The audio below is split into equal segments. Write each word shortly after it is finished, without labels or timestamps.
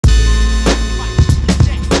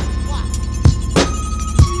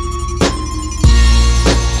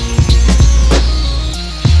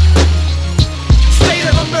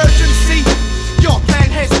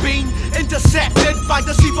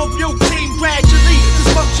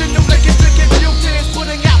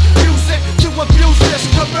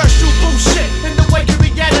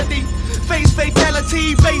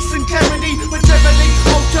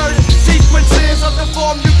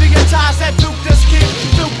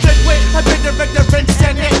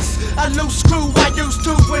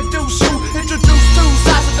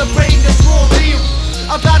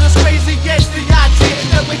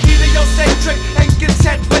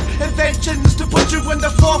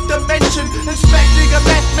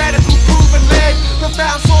mathematical proven land.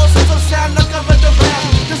 Profound sources of sound uncovered around.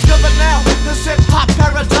 Discover now this hip-hop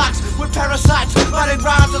paradox with parasites writing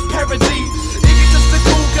rhymes as parody.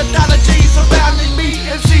 Egotistical chronology surrounding me.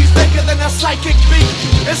 MC's bigger than a psychic beat.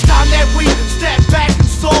 It's time that we step back and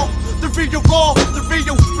saw the real raw, the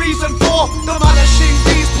real reason for demolishing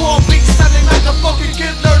these poor beats, sounding like a fucking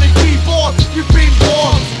kid learning keyboard. You've been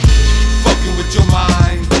warned. Fucking with your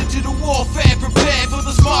mind. Digital warfare, prepare for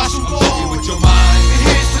this martial law. Fucking with your mind. And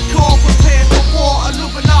here's the call, prepare for war.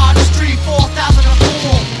 Illuminati Street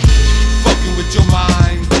 4004. Fucking with your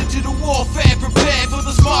mind. Digital warfare, prepare for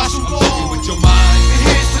this martial law. Fucking with your mind. And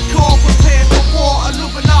here's the call, prepare for war.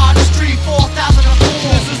 Illuminati Street 4004.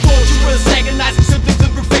 This is torturous, agonizing symptoms of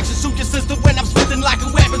perfection. Shoot your sister when I'm spitting like a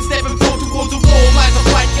weapon, stepping forward towards the wall. Lies a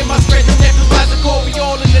fight in my strength and amplifies the core. We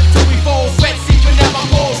all in it till we fall. Sweat seeping out my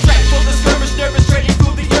balls. Strapped for the skirmish, nervous, trading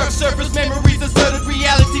through the earth's surface. Memories inserted,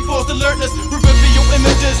 reality forced alertness. Reveal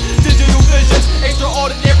images, digital visions,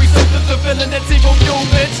 extraordinary symptoms of villain that's evil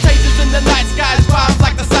humans. Traces in the night skies, bombs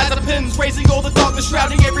like the size of pins, raising all the darkness,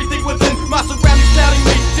 shrouding everything within. My surroundings clouding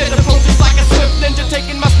me, dead approaches like a swift ninja,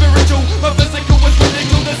 taking my spiritual, my physical is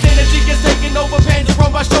ridiculous. This energy is taking over, pains are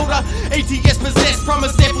on my shoulder. ATS possessed,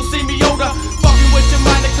 promise sample, see me older. Fucking with your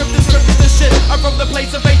mind, encrypted, scripted this shit. I'm from the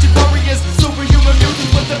place of ancient warriors, superhuman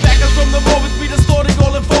mutants with the backers from the moments. We distorting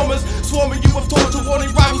all informers, swarming you with torture,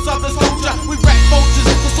 warning rivals of this culture. We rap vultures,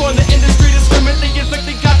 destroying the industry, discriminately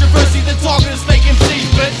inflicting controversy. The target is fake MCs,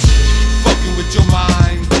 bitch. Fucking with your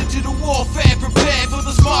mind. Digital warfare, prepare for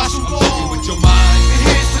this martial law. Fucking with your mind. And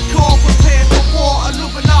here's the call, prepare for war.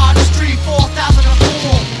 Illuminati Street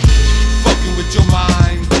 4004. Fucking with your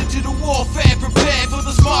mind. Digital warfare, prepare for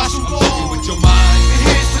this martial law. Fucking with your mind. And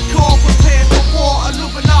here's the call, prepare for war.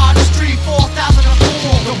 Illuminati Street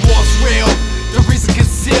 4004. The war's real, the reason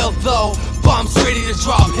concealed though. Bombs ready to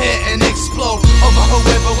drop, hit and explode over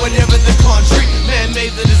whoever, whenever the country. Man made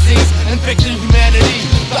the disease, infecting humanity.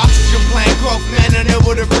 The oxygen plant growth, man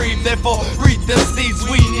unable to breathe. Therefore, read the seeds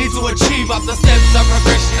we need to achieve. Up the steps of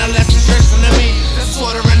progression, a less restriction to me.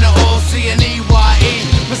 Disorder in the OCNEYE.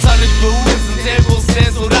 Masonic Buddhism, temple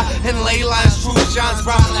stands with us. And ley lines, truth shines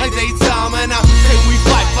bright like daytime. And I'm saying we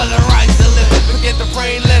fight for the right to live. Forget the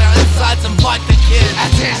brain, let our insides and fight the kid.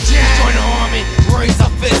 Attention! Join the army, raise a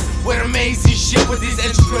fist. With amazing shit with these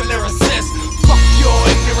intricate lyricists. Fuck your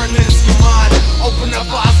ignorant minuscule mind. Open up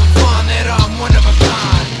eyes and find that I'm one of a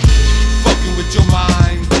kind. Fucking with your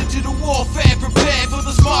mind. Digital warfare, prepare for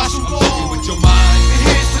this martial law. Fucking with your mind. And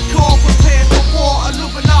here's the call, prepare for war.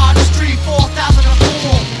 Illuminati Street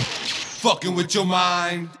 4004. Fucking with your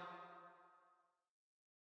mind.